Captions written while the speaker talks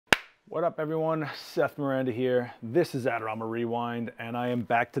What up everyone, Seth Miranda here. This is Adorama Rewind and I am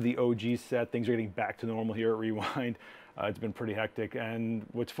back to the OG set. Things are getting back to normal here at Rewind. It's been pretty hectic, and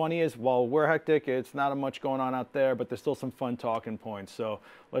what's funny is while we're hectic, it's not much going on out there, but there's still some fun talking points. So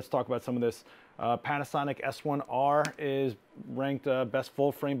let's talk about some of this. Panasonic S1R is ranked best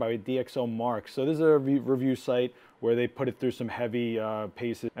full frame by DXOMark. So this is a review site where they put it through some heavy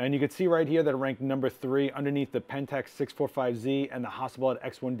paces. And you can see right here that it ranked number 3 underneath the Pentax 645Z and the Hasselblad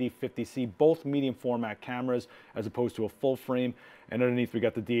X1D 50C, both medium format cameras as opposed to a full frame. And underneath we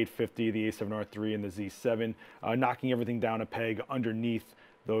got the D850, the A7R III, and the Z7, knocking everything down a peg underneath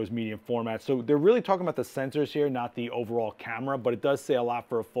those medium formats. So they're really talking about the sensors here, not the overall camera, but it does say a lot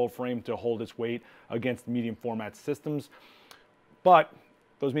for a full frame to hold its weight against medium format systems. But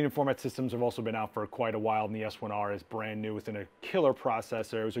those medium format systems have also been out for quite a while, and the S1R is brand new within a killer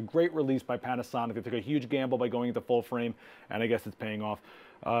processor. It was a great release by Panasonic. They took a huge gamble by going into full frame, and I guess it's paying off.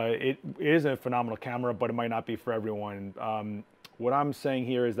 It is a phenomenal camera, but it might not be for everyone. What I'm saying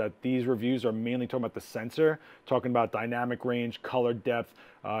here is that these reviews are mainly talking about the sensor, talking about dynamic range, color depth,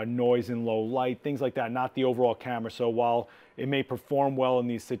 noise in low light, things like that, not the overall camera. So while it may perform well in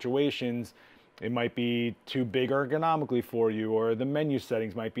these situations, it might be too big ergonomically for you, or the menu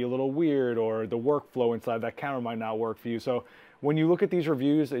settings might be a little weird, or the workflow inside that camera might not work for you. So when you look at these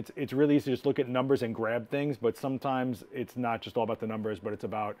reviews, it's really easy to just look at numbers and grab things, but sometimes it's not just all about the numbers, but it's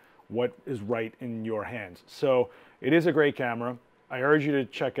about what is right in your hands. So it is a great camera. I urge you to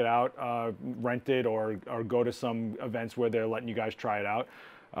check it out, rent it, or go to some events where they're letting you guys try it out.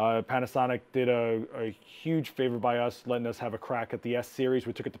 Panasonic did a huge favor by us, letting us have a crack at the S series.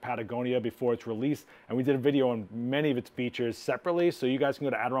 We took it to Patagonia before its release, and we did a video on many of its features separately. So you guys can go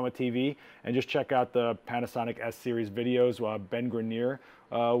to Adorama TV and just check out the Panasonic S series videos. Ben Grenier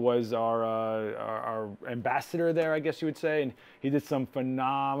was our ambassador there, I guess you would say, and he did some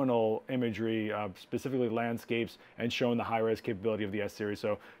phenomenal imagery, specifically landscapes, and showing the high-res capability of the S series.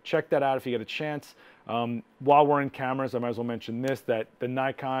 So check that out if you get a chance. While we're in cameras, I might as well mention this, that the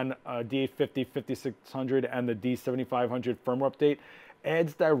Nikon D850, 5600 and the D7500 firmware update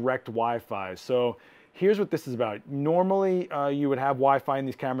adds direct Wi-Fi. So here's what this is about. Normally, you would have Wi-Fi in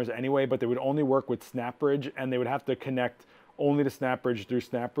these cameras anyway, but they would only work with SnapBridge, and they would have to connect only to SnapBridge through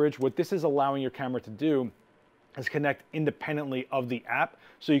SnapBridge. What this is allowing your camera to do is connect independently of the app,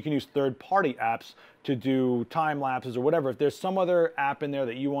 so you can use third-party apps to do time lapses or whatever. If there's some other app in there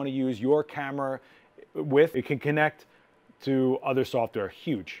that you want to use your camera with, it can connect to other software.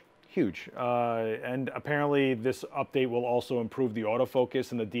 Huge. And apparently this update will also improve the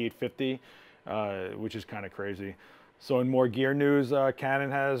autofocus in the D850, which is kind of crazy. So in more gear news, Canon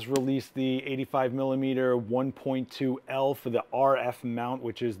has released the 85mm 1.2L for the RF mount,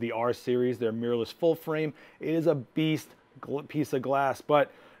 which is the R series, their mirrorless full frame. It is a beast piece of glass,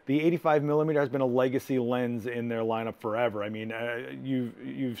 but the 85mm has been a legacy lens in their lineup forever. I mean,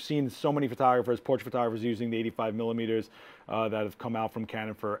 you've seen so many photographers, portrait photographers using the 85mm that have come out from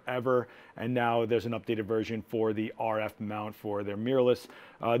Canon forever, and now there's an updated version for the RF mount for their mirrorless.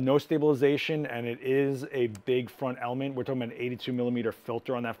 No stabilization, and it is a big front element. We're talking about an 82mm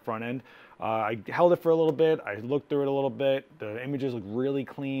filter on that front end. I held it for a little bit. I looked through it a little bit. The images look really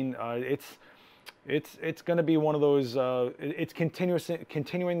clean. It's going to be one of those, it's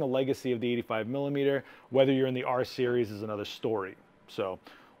continuing the legacy of the 85mm. Whether you're in the R series is another story. So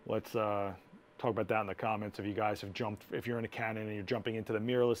let's talk about that in the comments. If you guys have jumped, if you're in a Canon and you're jumping into the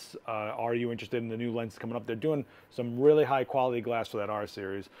mirrorless, are you interested in the new lenses coming up? They're doing some really high quality glass for that R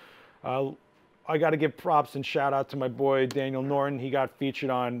series. I got to give props and shout out to my boy Daniel Norton. He got featured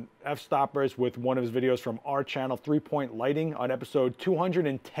on Fstoppers with one of his videos from our channel, 3-point lighting, on episode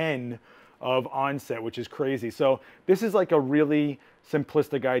 210 of Onset, which is crazy. So this is like a really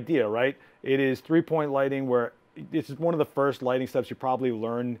simplistic idea, right? It is 3-point lighting, where this is one of the first lighting steps you probably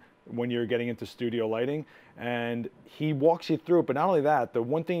learn when you're getting into studio lighting, and he walks you through it. But not only that, the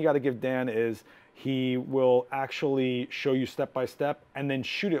one thing you got to give Dan is he will actually show you step by step and then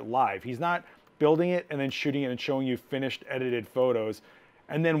shoot it live. He's not building it and then shooting it and showing you finished edited photos.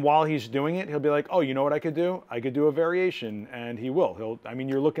 And then while he's doing it, he'll be like, oh, you know what I could do? I could do a variation, and he will. I mean,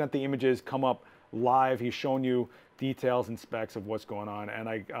 you're looking at the images come up live. He's showing you details and specs of what's going on.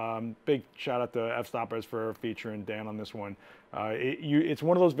 And big shout out to Fstoppers for featuring Dan on this one. It's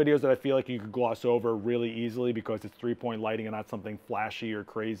one of those videos that I feel like you could gloss over really easily because it's 3-point lighting and not something flashy or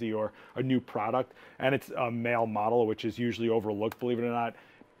crazy or a new product. And it's a male model, which is usually overlooked, believe it or not,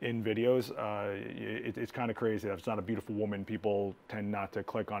 in videos. It's kind of crazy. If it's not a beautiful woman, people tend not to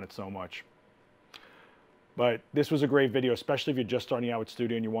click on it so much. But this was a great video, especially if you're just starting out with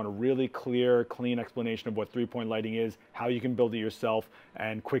studio and you want a really clear, clean explanation of what three-point lighting is, how you can build it yourself,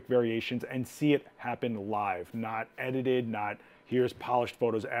 and quick variations, and see it happen live, not edited, not here's polished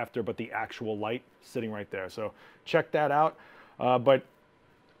photos after, but the actual light sitting right there. So check that out. But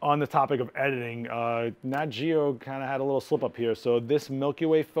on the topic of editing, Nat Geo kind of had a little slip up here. So this Milky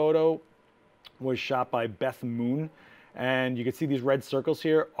Way photo was shot by Beth Moon, and you can see these red circles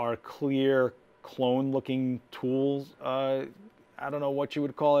here are clear clone looking tools. I don't know what you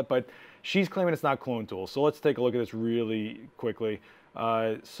would call it, but she's claiming it's not clone tools. So let's take a look at this really quickly.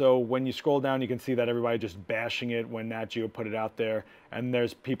 So when you scroll down, you can see that everybody just bashing it when Nat Geo put it out there, and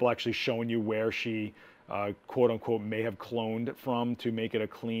there's people actually showing you where she quote unquote may have cloned from to make it a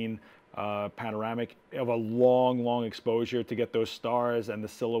clean panoramic of a long exposure to get those stars and the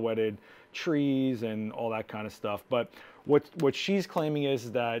silhouetted trees and all that kind of stuff. But what she's claiming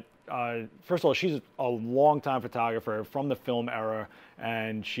is that first of all, she's a long-time photographer from the film era,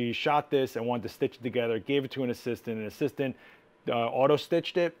 and she shot this and wanted to stitch it together, gave it to an assistant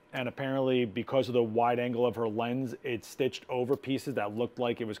auto-stitched it, and apparently because of the wide angle of her lens, it stitched over pieces that looked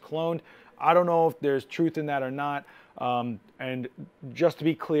like it was cloned. I don't know if there's truth in that or not, and just to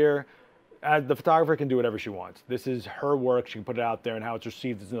be clear, the photographer can do whatever she wants. This is her work, she can put it out there, and how it's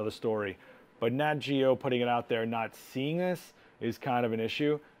received is another story. But Nat Geo putting it out there, not seeing this, is kind of an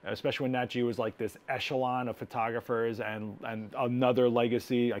issue, especially when Nat Geo is like this echelon of photographers and another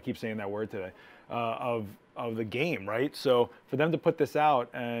legacy, I keep saying that word today, of the game, right? So for them to put this out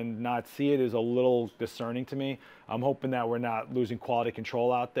and not see it is a little discerning to me. I'm hoping that we're not losing quality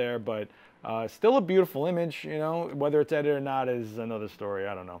control out there, but still a beautiful image, you know, whether it's edited or not is another story,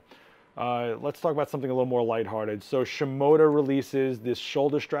 I don't know. Let's talk about something a little more lighthearted. So Shimoda releases this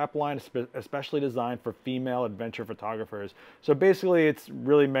shoulder strap line, especially designed for female adventure photographers. So basically it's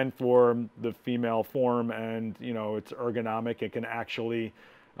really meant for the female form, and you know, it's ergonomic. It can actually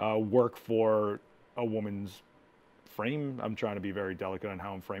work for a woman's frame. I'm trying to be very delicate on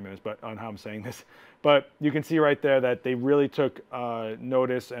how I'm framing this, but on how I'm saying this. But you can see right there that they really took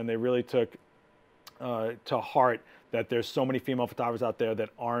notice, and they really took to heart that there's so many female photographers out there that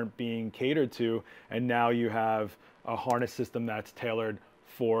aren't being catered to, and now you have a harness system that's tailored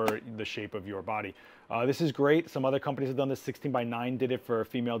for the shape of your body. This is great. Some other companies have done this. 16:9 did it for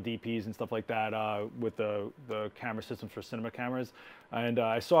female DPs and stuff like that with the camera systems for cinema cameras. And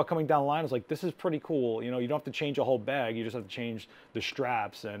I saw it coming down the line. I was like, this is pretty cool. You know, you don't have to change a whole bag. You just have to change the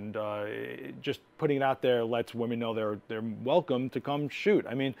straps. And just putting it out there lets women know they're welcome to come shoot.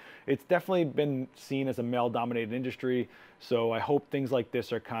 I mean, it's definitely been seen as a male-dominated industry. So I hope things like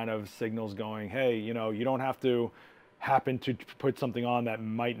this are kind of signals going, hey, you know, you don't have to happen to put something on that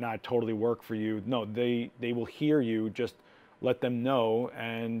might not totally work for you. No, they will hear you, just let them know,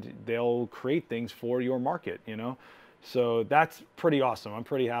 and they'll create things for your market, you know? So that's pretty awesome. I'm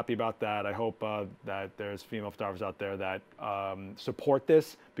pretty happy about that. I hope that there's female photographers out there that support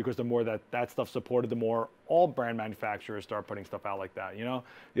this, because the more that stuff's supported, the more all brand manufacturers start putting stuff out like that, you know?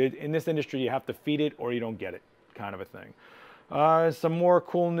 In this industry, you have to feed it or you don't get it, kind of a thing. Some more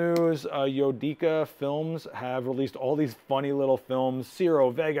cool news. Yodica Films have released all these funny little films, Zero,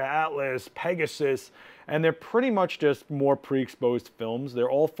 Vega, Atlas, Pegasus, and they're pretty much just more pre-exposed films. They're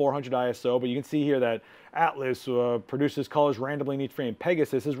all 400 ISO, but you can see here that Atlas produces colors randomly in each frame.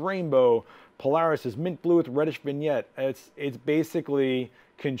 Pegasus is rainbow. Polaris is mint blue with reddish vignette. It's basically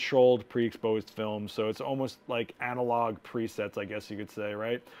controlled pre-exposed film, so it's almost like analog presets, I guess you could say,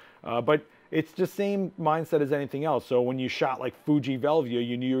 right? But it's the same mindset as anything else. So when you shot like Fuji Velvia,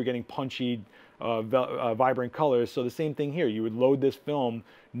 you knew you were getting punchy, vibrant colors. So the same thing here. You would load this film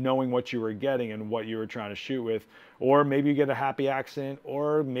knowing what you were getting and what you were trying to shoot with. Or maybe you get a happy accident,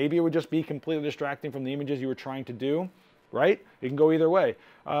 or maybe it would just be completely distracting from the images you were trying to do, right? It can go either way.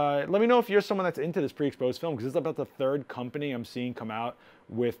 Let me know if you're someone that's into this pre-exposed film, because this is about the third company I'm seeing come out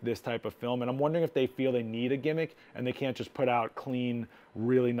with this type of film, and I'm wondering if they feel they need a gimmick and they can't just put out clean,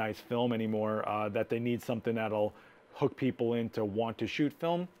 really nice film anymore, that they need something that'll hook people in to want to shoot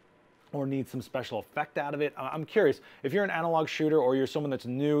film, or need some special effect out of it. I'm curious, if you're an analog shooter or you're someone that's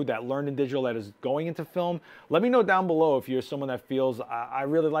new, that learned in digital, that is going into film, let me know down below if you're someone that feels, I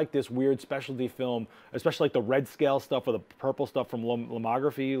really like this weird specialty film, especially like the red scale stuff or the purple stuff from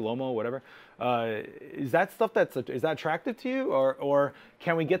Lomography, Lomo, whatever. Is that stuff is that attractive to you? Or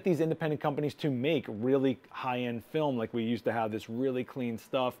can we get these independent companies to make really high-end film like we used to have this really clean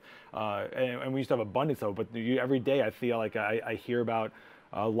stuff, and we used to have abundance of it, but every day I feel like I hear about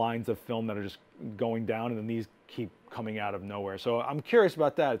lines of film that are just going down, and then these keep coming out of nowhere. So I'm curious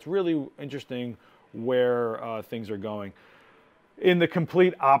about that. It's really interesting where things are going. In the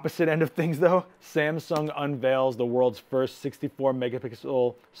complete opposite end of things though, Samsung unveils the world's first 64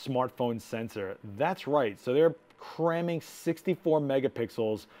 megapixel smartphone sensor. That's right, so they're cramming 64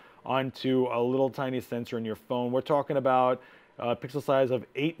 megapixels onto a little tiny sensor in your phone. We're talking about a pixel size of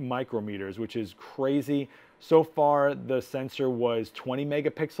 8 micrometers, which is crazy. So far, the sensor was 20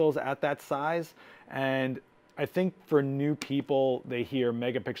 megapixels at that size, and I think for new people, they hear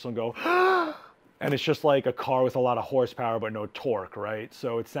megapixel and go, and it's just like a car with a lot of horsepower but no torque, right?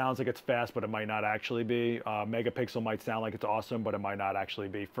 So it sounds like it's fast, but it might not actually be. Megapixel might sound like it's awesome, but it might not actually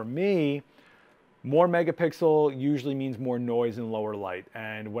be. For me, more megapixel usually means more noise and lower light.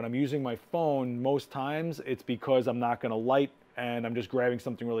 And when I'm using my phone, most times it's because I'm not gonna light and I'm just grabbing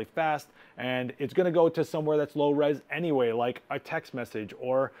something really fast, and it's gonna go to somewhere that's low res anyway, like a text message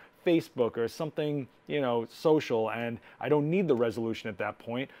or Facebook or something, you know, social, and I don't need the resolution at that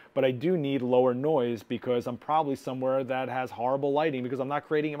point, but I do need lower noise because I'm probably somewhere that has horrible lighting because I'm not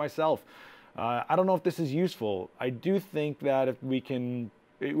creating it myself. I don't know if this is useful. I do think that if we can,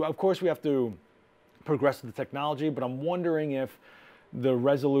 of course we have to progress with the technology, but I'm wondering if the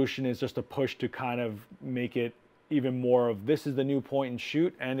resolution is just a push to kind of make it even more of this is the new point and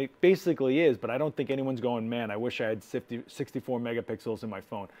shoot, and it basically is, but I don't think anyone's going, man, I wish I had 64 megapixels in my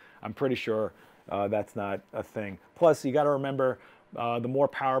phone. I'm pretty sure that's not a thing. Plus, you got to remember, the more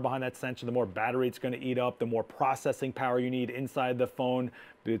power behind that sensor, the more battery it's going to eat up, the more processing power you need inside the phone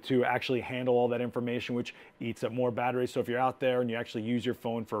to actually handle all that information, which eats up more battery. So if you're out there and you actually use your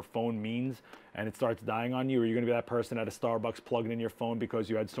phone for phone means and it starts dying on you, or you're going to be that person at a Starbucks plugging in your phone because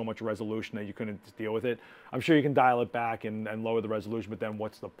you had so much resolution that you couldn't deal with it, I'm sure you can dial it back and lower the resolution, but then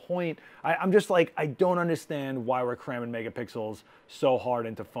what's the point? I'm just like, I don't understand why we're cramming megapixels so hard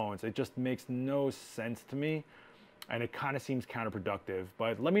into phones. It just makes no sense to me, and it kind of seems counterproductive.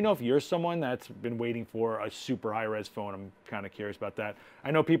 But let me know if you're someone that's been waiting for a super high-res phone. I'm kind of curious about that.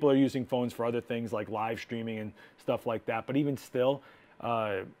 I know people are using phones for other things like live streaming and stuff like that, but even still,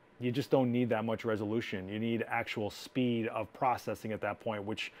 you just don't need that much resolution. You need actual speed of processing at that point,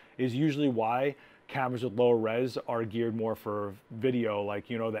 which is usually why cameras with lower res are geared more for video.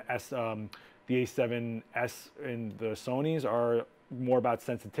 Like, you know, the A7S and the Sonys are more about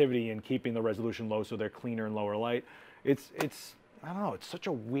sensitivity and keeping the resolution low so they're cleaner and lower light. It's I don't know, it's such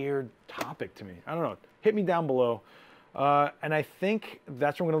a weird topic to me. I don't know, hit me down below. And I think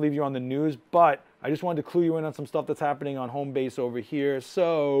that's where I'm gonna leave you on the news, but I just wanted to clue you in on some stuff that's happening on home base over here.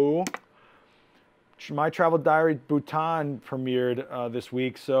 So, my travel diary Bhutan premiered this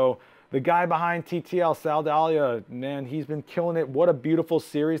week. So, the guy behind TTL, Sal Dahlia, man, he's been killing it. What a beautiful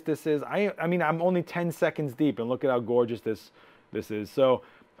series this is. I mean, I'm only 10 seconds deep, and look at how gorgeous this is. So,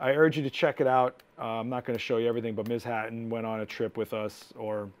 I urge you to check it out. I'm not going to show you everything, but Ms. Hatton went on a trip with us,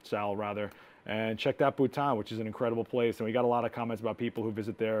 or Sal rather, and checked out Bhutan, which is an incredible place. And we got a lot of comments about people who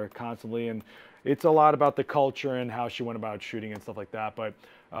visit there constantly, and it's a lot about the culture and how she went about shooting and stuff like that. But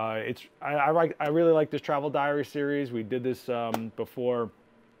I really like this travel diary series. We did this before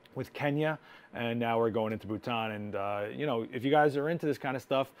with Kenya, and now we're going into Bhutan. And you know, if you guys are into this kind of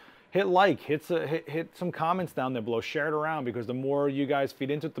stuff, hit like, hit some comments down there below, share it around, because the more you guys feed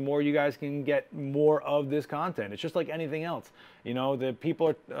into it, the more you guys can get more of this content. It's just like anything else. You know, the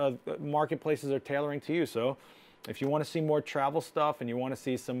people are, marketplaces are tailoring to you. So if you want to see more travel stuff and you want to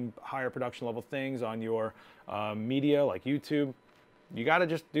see some higher production level things on your media like YouTube, you got to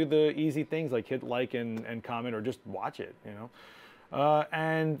just do the easy things like hit like and comment, or just watch it, you know.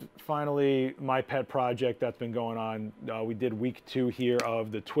 And finally, my pet project that's been going on. We did week 2 here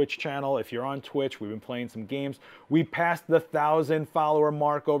of the Twitch channel. If you're on Twitch, we've been playing some games. We passed the 1,000 follower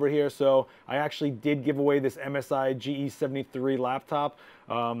mark over here, so I actually did give away this MSI GE73 laptop.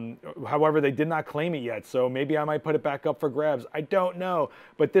 However, they did not claim it yet, so maybe I might put it back up for grabs. I don't know.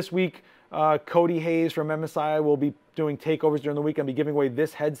 But this week, Cody Hayes from MSI will be doing takeovers during the week. I'll be giving away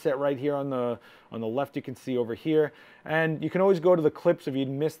this headset right here on the left. You can see over here, and you can always go to the clips if you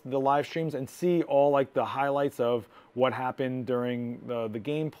missed the live streams and see all like the highlights of what happened during the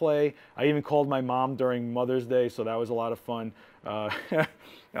gameplay. I even called my mom during Mother's Day, so that was a lot of fun.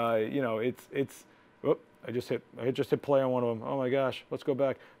 You know, it's. Whoop, I just hit play on one of them. Oh my gosh, let's go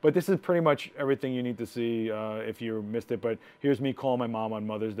back. But this is pretty much everything you need to see if you missed it. But here's me calling my mom on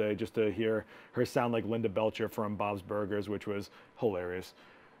Mother's Day just to hear her sound like Linda Belcher from Bob's Burgers, which was hilarious.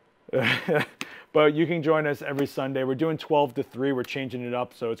 But you can join us every Sunday. We're doing 12 to 3. We're changing it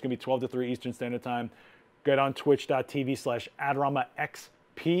up, so it's gonna be 12 to 3 Eastern Standard Time. Get on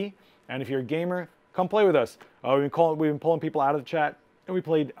twitch.tv/AdoramaXP. And if you're a gamer, come play with us. We've been pulling people out of the chat, and we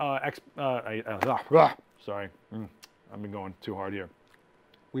played sorry, I've been going too hard here.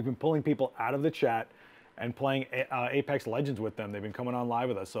 We've been pulling people out of the chat and playing Apex Legends with them. They've been coming on live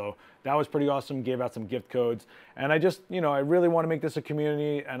with us, so that was pretty awesome. Gave out some gift codes, and I just, you know, I really want to make this a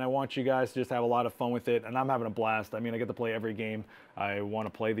community, and I want you guys to just have a lot of fun with it, and I'm having a blast. I mean, I get to play every game I want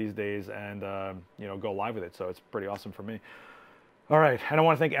to play these days, and you know, go live with it, so it's pretty awesome for me. All right, and I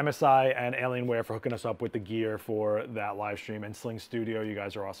want to thank MSI and Alienware for hooking us up with the gear for that live stream, and Sling Studio. You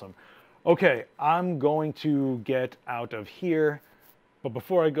guys are awesome. Okay, I'm going to get out of here. But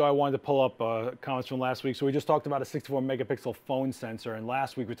before I go, I wanted to pull up comments from last week. So we just talked about a 64 megapixel phone sensor, and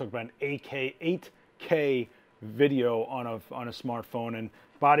last week we talked about an 8K video on a smartphone. And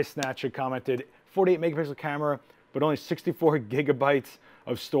Body Snatcher commented 48 megapixel camera, but only 64 gigabytes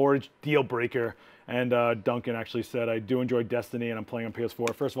of storage, deal breaker. And Duncan actually said, I do enjoy Destiny, and I'm playing on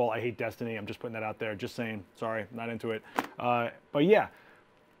PS4. First of all, I hate Destiny. I'm just putting that out there. Just saying. Sorry, not into it. But yeah,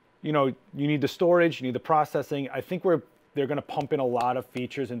 you know, you need the storage, you need the processing. I think they're going to pump in a lot of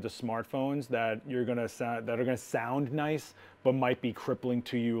features into smartphones that are going to sound nice, but might be crippling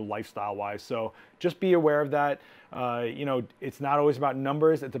to you lifestyle-wise. So just be aware of that. You know, it's not always about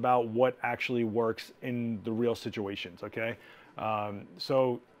numbers; it's about what actually works in the real situations. Okay,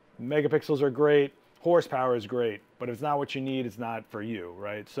 so megapixels are great, horsepower is great, but if it's not what you need, it's not for you,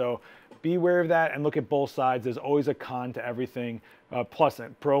 right? So be aware of that and look at both sides. There's always a con to everything, plus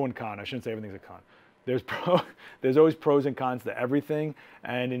pro and con. I shouldn't say everything's a con. There's always pros and cons to everything,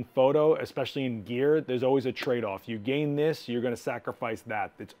 and in photo, especially in gear, there's always a trade-off. You gain this, you're going to sacrifice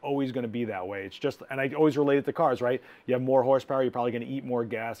that. It's always going to be that way. It's just, and I always relate it to cars, right? You have more horsepower, you're probably going to eat more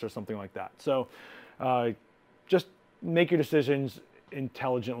gas or something like that. So just make your decisions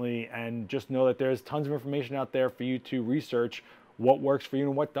intelligently, and just know that there's tons of information out there for you to research what works for you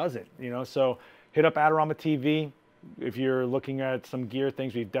and what doesn't. You know, so hit up Adorama TV. If you're looking at some gear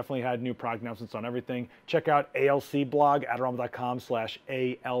things, we've definitely had new product announcements on everything. Check out ALC blog,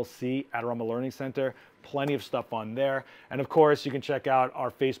 adorama.com/ALC, Adorama Learning Center. Plenty of stuff on there. And of course, you can check out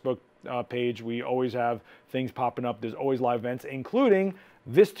our Facebook page. We always have things popping up. There's always live events, including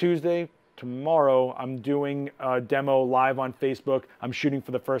this Tuesday. Tomorrow, I'm doing a demo live on Facebook. I'm shooting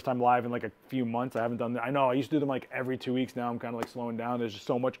for the first time live in like a few months. I haven't done that. I know I used to do them like every 2 weeks. Now I'm kind of like slowing down. There's just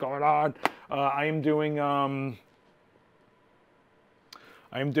so much going on. I am doing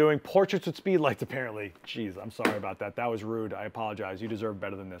portraits with speed lights, apparently. Jeez, I'm sorry about that. That was rude. I apologize. You deserve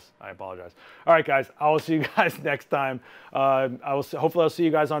better than this. I apologize. All right, guys. I will see you guys next time. Hopefully, I'll see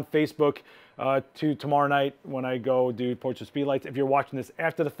you guys on Facebook tomorrow night when I go do portraits with speed lights. If you're watching this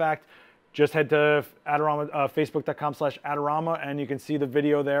after the fact, just head to Adorama, Facebook.com/Adorama, and you can see the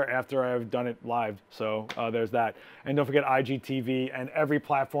video there after I've done it live. So there's that. And don't forget IGTV and every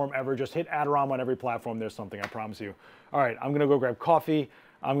platform ever. Just hit Adorama on every platform. There's something, I promise you. All right, I'm going to go grab coffee.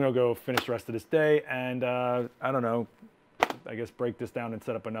 I'm going to go finish the rest of this day. And I don't know, I guess break this down and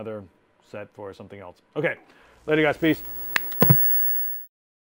set up another set for something else. Okay, later, guys. Peace.